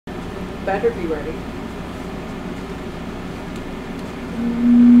better be ready.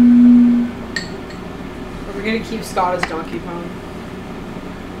 Are we gonna keep Scott as Donkey Kong?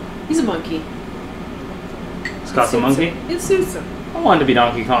 He's a monkey. Scott's a monkey? It suits him. I wanted to be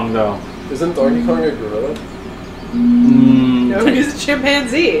Donkey Kong though. Isn't Donkey Kong a gorilla? No, he's a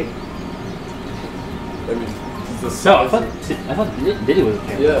chimpanzee. I mean, he's the No, I size thought Diddy was a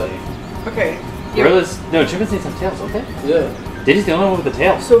chimpanzee. Yeah. Okay. Gorillas, no, chimpanzees have tails, okay? Yeah. Diddy's the only one with the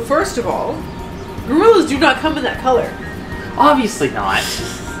tail. So first of all, gorillas do not come in that color. Obviously not.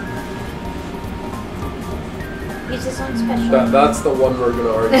 He's his own special. That's the one we're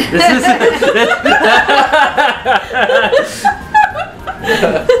gonna argue. This is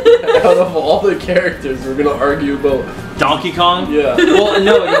Out of all the characters, we're gonna argue about. Donkey Kong? Yeah. Well,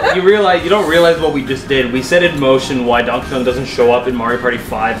 no, you don't realize what we just did. We set in motion why Donkey Kong doesn't show up in Mario Party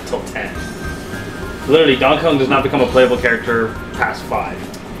 5 until 10. Literally, Donkey Kong does not become a playable character past 5.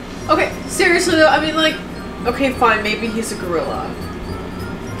 Okay, seriously though, I mean like, okay fine, maybe he's a gorilla.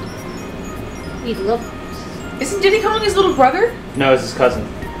 He looks. Isn't Diddy Kong his little brother? No, it's his cousin.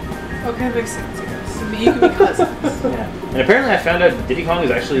 Okay, that makes sense, I guess. I mean, you can be cousins. Yeah. And apparently I found out Diddy Kong is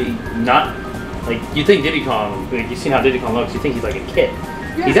actually not, like, you think Diddy Kong, like, you've seen how Diddy Kong looks, you think he's like a kid.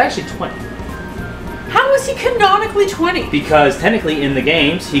 Yeah. He's actually 20. How is he canonically 20? Because technically in the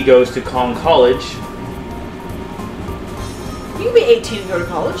games, he goes to Kong College. You can be 18 and go to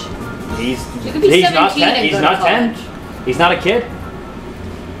college. You could be he's 17 not 10. and He's go to not 10. college. He's not a kid.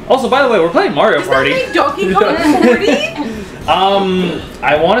 Also, by the way, we're playing Mario Does Party. that make Donkey Kong 40?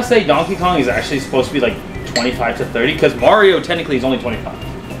 I want to say Donkey Kong is actually supposed to be like 25 to 30 because Mario technically is only 25.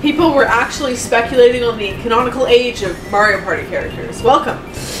 People were actually speculating on the canonical age of Mario Party characters. Welcome.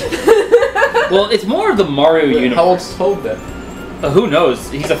 Well, it's more of the Mario universe. How old's Toad then? Who knows?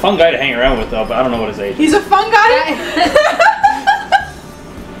 He's a fun guy to hang around with though, but I don't know what his age is. He's a fun guy?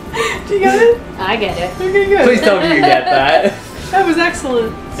 Do you get it? I get it. Okay, good. Please tell me you get that. That was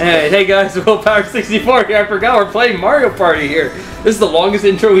excellent. Hey guys, Willpower 64 here. I forgot we're playing Mario Party here. This is the longest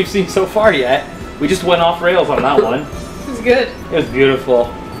intro we've seen so far yet. We just went off rails on that one. It was good. It was beautiful.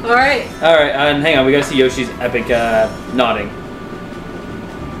 Alright. Alright, and hang on, we gotta see Yoshi's epic nodding.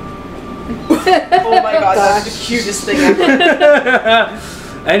 Oh my god, that's the cutest thing ever.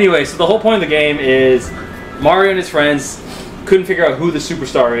 Anyway, so the whole point of the game is Mario and his friends couldn't figure out who the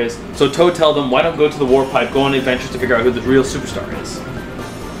superstar is, so Toad told them, why don't go to the Warp Pipe, go on adventures to figure out who the real superstar is.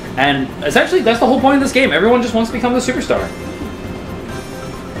 And essentially, that's the whole point of this game. Everyone just wants to become the superstar.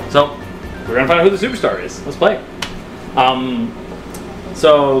 So, we're gonna find out who the superstar is. Let's play.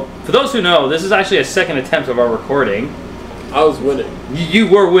 So, for those who know, this is actually a second attempt of our recording. I was winning. You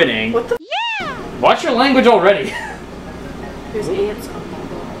were winning. What the Watch your language already. There's ants on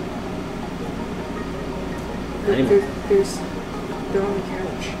the Anyway. They're on the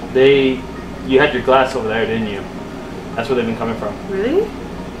couch. You had your glass over there, didn't you? That's where they've been coming from. Really?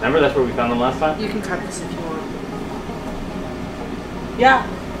 Remember, that's where we found them last time? You can cut this if you want. Yeah.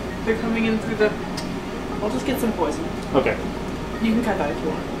 They're coming in through the... I'll just get some poison. Okay. You can cut that if you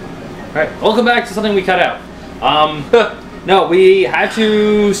want. Alright, welcome back to something we cut out. No, we had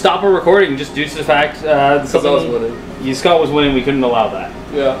to stop our recording just due to the fact Because I was winning. Scott was winning, we couldn't allow that.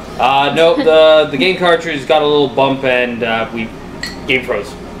 Yeah. No, the game cartridge got a little bump and game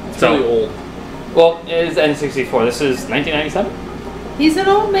froze. It's really old. Well, it is N64. This is 1997? He's an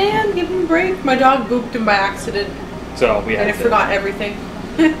old man. Give him a break. My dog booped him by accident. So we had And I to... forgot everything.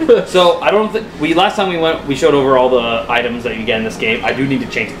 So I don't think... Last time we went, we showed over all the items that you get in this game. I do need to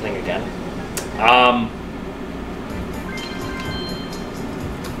change the thing again. Do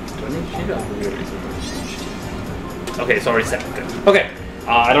I need to change it? Okay, it's already set. Good. Okay.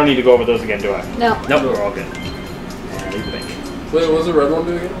 I don't need to go over those again, do I? No. Nope, we're all good. And leave the bench. Wait, what was the red one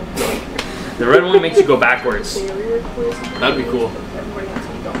do again? The red one makes you go backwards. That'd be cool.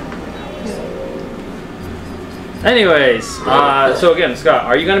 Anyways, so again, Scott,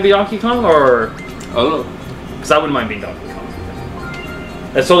 are you going to be Donkey Kong or... I don't know. Because I wouldn't mind being Donkey Kong.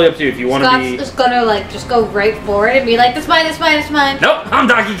 That's totally up to you if you want to Scott's be... just gonna like just go right for it and be like, "This mine, this mine, this mine." Nope, I'm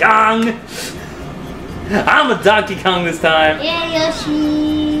Donkey Kong! I'm a Donkey Kong this time. Yeah,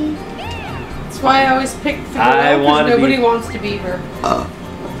 Yoshi. That's why I always pick the girl, I wanna because nobody be- wants to be her.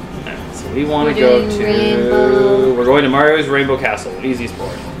 So we want to We're go doing to... Rainbow. We're going to Mario's Rainbow Castle. Easy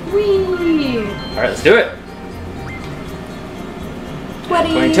sport. Whee! Alright, let's do it.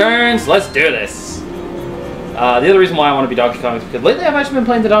 20 turns, let's do this. The other reason why I want to be Donkey Kong is because lately I've actually been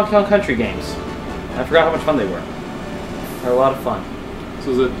playing the Donkey Kong Country games. I forgot how much fun they were. They're a lot of fun.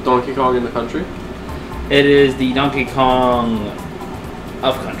 So is it Donkey Kong in the country? It is the Donkey Kong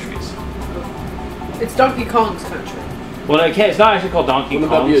of countries. It's Donkey Kong's country. Well, it's not actually called Donkey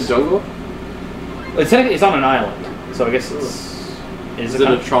Wouldn't Kong. that be a jungle? It's on an island, so I guess it's. Is it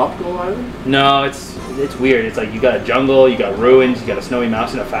a tropical island? No, it's weird. It's like you got a jungle, you got ruins, you got a snowy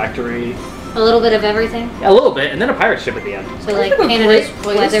mouse and a factory. A little bit of everything. Yeah, a little bit, and then a pirate ship at the end. So like Kind of a Canada's great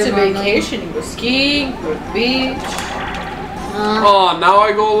place weather to normally. vacation. You go skiing, go to the beach. Oh, now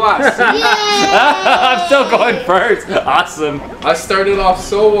I go last. I'm still going first. Awesome. I started off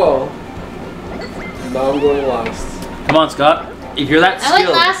so well. Now I'm going last. Come on, Scott. If you're that I went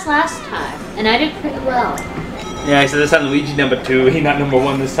skilled. last time, and I did pretty well. Yeah, so this time Luigi number 2. He not number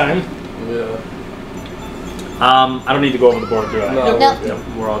 1 this time. Yeah. I don't need to go over the board, do I? No. Nope. No,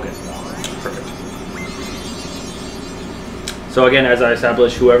 we're all good. Perfect. So again, as I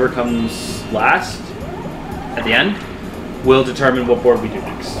established, whoever comes last at the end will determine what board we do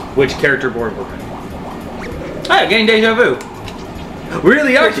next. Which character board we're in. Hey, getting deja vu. We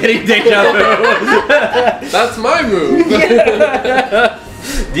really are getting deja vu. That's my move.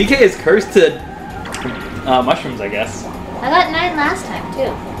 DK is cursed to mushrooms, I guess. I got 9 last time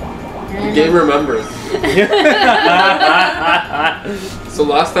too. And Game remembers. So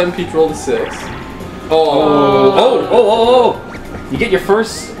last time Peach rolled a 6. Oh! You get your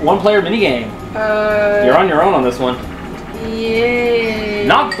first one-player minigame. You're on your own on this one. Yay.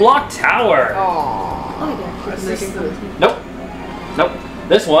 Knock Block Tower. Aww. Oh, yeah. That's making good. Nope.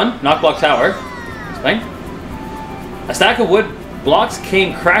 This one, Knock Block Tower. Explain. A stack of wood blocks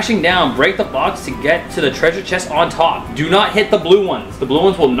came crashing down. Break the blocks to get to the treasure chest on top. Do not hit the blue ones. The blue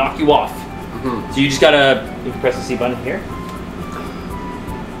ones will knock you off. So you just gotta, you can press the C button here.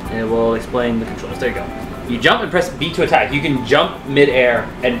 And it will explain the controls. There you go. You jump and press B to attack. You can jump mid-air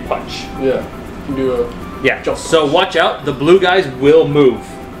and punch. Yeah. You can do a... Yeah. Jump So watch out. The blue guys will move.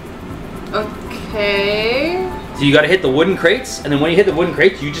 Okay. So you gotta hit the wooden crates, and then when you hit the wooden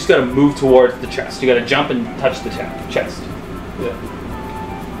crates, you just gotta move towards the chest. You gotta jump and touch the chest. Yeah.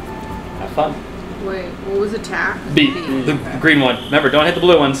 Have fun. Wait, what was attack? B, the green one. Remember, don't hit the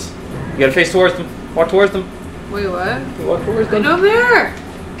blue ones. You gotta face towards them. Walk towards them. Wait, what? Walk towards I them. know there.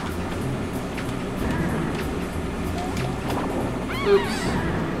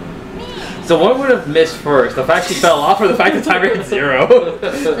 Oops. So what would have missed first? The fact she fell off, or the fact the timer hit 0?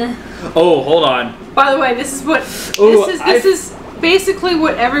 Oh, hold on. By the way, this is what Ooh, this is basically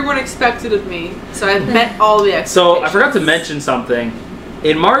what everyone expected of me. So I've met all the expectations. So I forgot to mention something.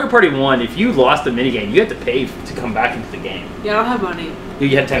 In Mario Party 1, if you lost a minigame, you had to pay to come back into the game. Yeah, I don't have money.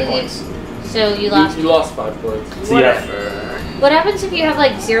 You had 10 points. So you lost. You lost 5 points. So yeah. Whatever. What happens if you have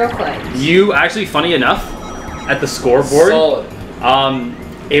like 0 coins? You actually, funny enough, at the scoreboard, Solid.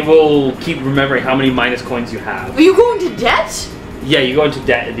 it will keep remembering how many minus coins you have. Are you going to debt? Yeah, you go into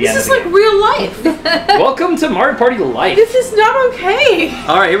debt at the end This of is the like real life. game. Welcome to Mario Party Life. This is not okay.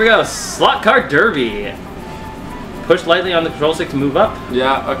 Alright, here we go. Slot Car Derby. Push lightly on the control stick to move up.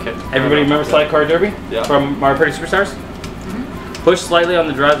 Yeah, okay. Everybody remember Slide Car Derby? Yeah. From Mario Party Superstars? Push slightly on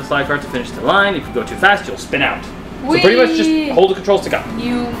the drive of the slide car to finish the line. If you go too fast, you'll spin out. So pretty much just hold the controls stick up.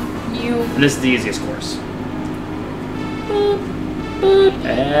 You. And this is the easiest course. Boop, boop,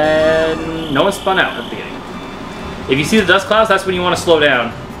 and no one spun out at the beginning. If you see the dust clouds, that's when you want to slow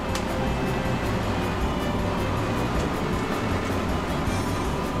down.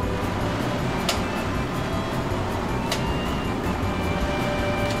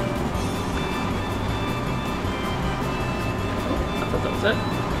 I thought that was it.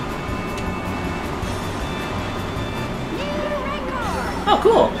 Oh,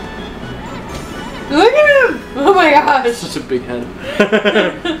 cool. Look at him! Oh my gosh. Such a big head.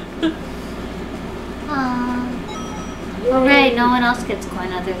 Hooray, no one else gets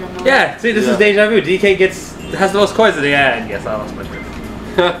coin other than the Yeah, see, this is Yeah. deja vu. DK has the most coins at the end. Yes, I lost my turn.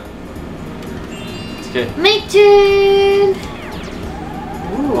 It's okay. one. My turn!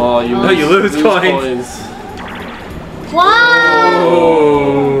 Oh, you, Oh, you lose coins. Wow!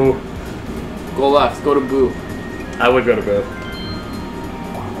 Oh. Go left. Go to Boo. I would go to Boo.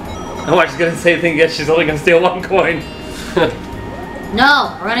 Oh, she's gonna say the thing again. She's only gonna steal 1 coin.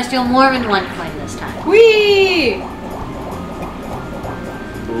 No, we're gonna steal more than 1 coin this time. Whee!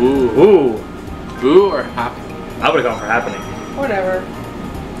 Ooh. Ooh. Boo or happy? I would have gone for happening. Whatever.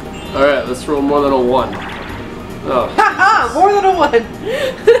 Alright, let's roll more than a 1. Oh. Haha! More than a 1.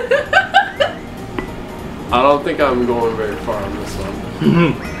 I don't think I'm going very far on this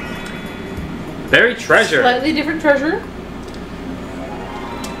one. Buried treasure. Slightly different treasure.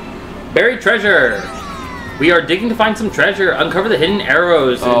 Buried treasure. We are digging to find some treasure. Uncover the hidden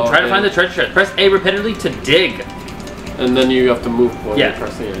arrows and try to find the treasure chest. Press A repeatedly to dig. And then you have to move when Yeah. you're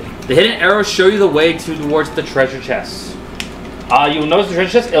pressing it. The hidden arrows show you the way towards the treasure chest. You'll notice the treasure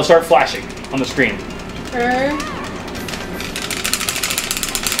chest. It'll start flashing on the screen. Okay.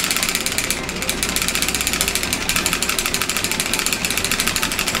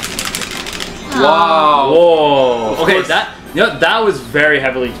 Wow. Whoa. Of Okay, course. that was very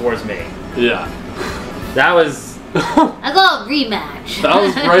heavily towards me. Yeah. That was I got a rematch. That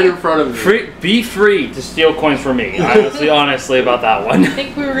was right in front of me. be free to steal coins from me. Honestly about that one. I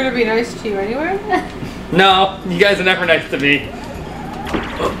think we were gonna be nice to you anyway. No, you guys are never nice to me.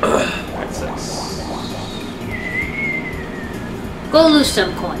 Alright, 6. Go lose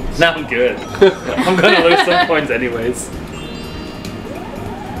some coins. Now I'm good. I'm gonna lose some coins anyways.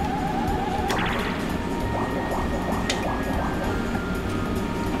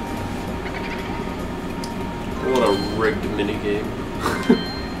 What a rigged minigame.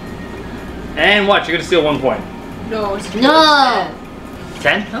 And watch, you're gonna steal 1 point. No, it's No.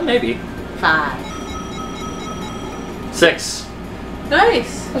 10? Oh, maybe. 5. 6.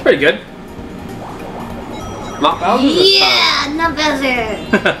 Nice. That's pretty good. Not Bowser this Yeah, not Bowser.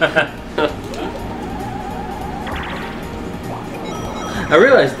 I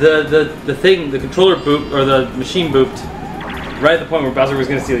realized the thing, the controller booped, or the machine booped, right at the point where Bowser was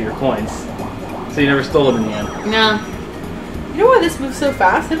gonna steal your coins. So you never stole them in the end. No. You know why this moves so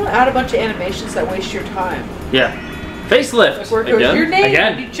fast? They don't add a bunch of animations that waste your time. Yeah. Facelift! Like where it goes Again? your name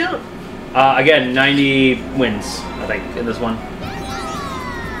Again? and you jump. Again, 90 wins, I think, in this one.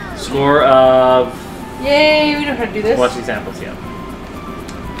 Score of... Yay, we know how to do this. Watch the examples, yeah.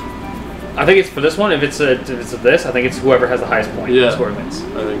 I think it's for this one, if it's this, I think it's whoever has the highest point. Yeah. Score wins.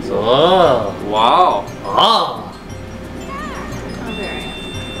 I think so. Oh. Wow. Oh.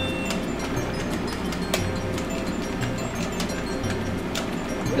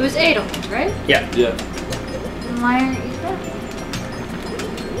 It was 8 of them, right? Yeah. Yeah. Why aren't you there?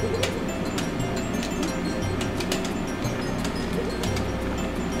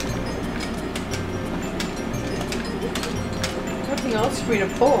 Nothing else for me to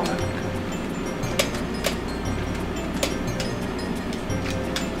pull on.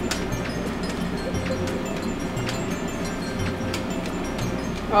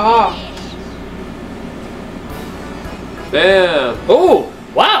 Oh, Bam. Oh!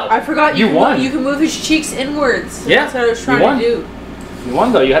 Wow! I forgot You can won. You can move his cheeks inwards. Yeah, That's what I was you trying won. to do. You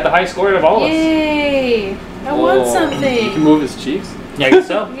won though, you had the highest score out of all of us. Yay! I won Oh, You can something. move his cheeks? Yeah, I guess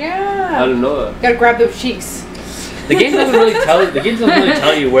so. I Yeah. didn't know that. Gotta grab those cheeks. The game doesn't really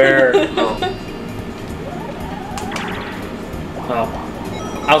tell you where. Oh.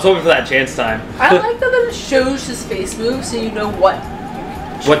 Oh. I was hoping for that chance time. I like that it shows his face move so you know what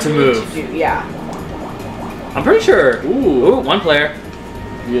What to you move. need to do. Yeah. I'm pretty sure. Ooh. Ooh, 1 player.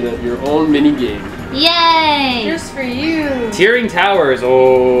 You get your own mini game. Yay! Just for you. Tearing Towers.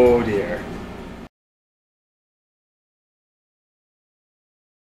 Oh dear.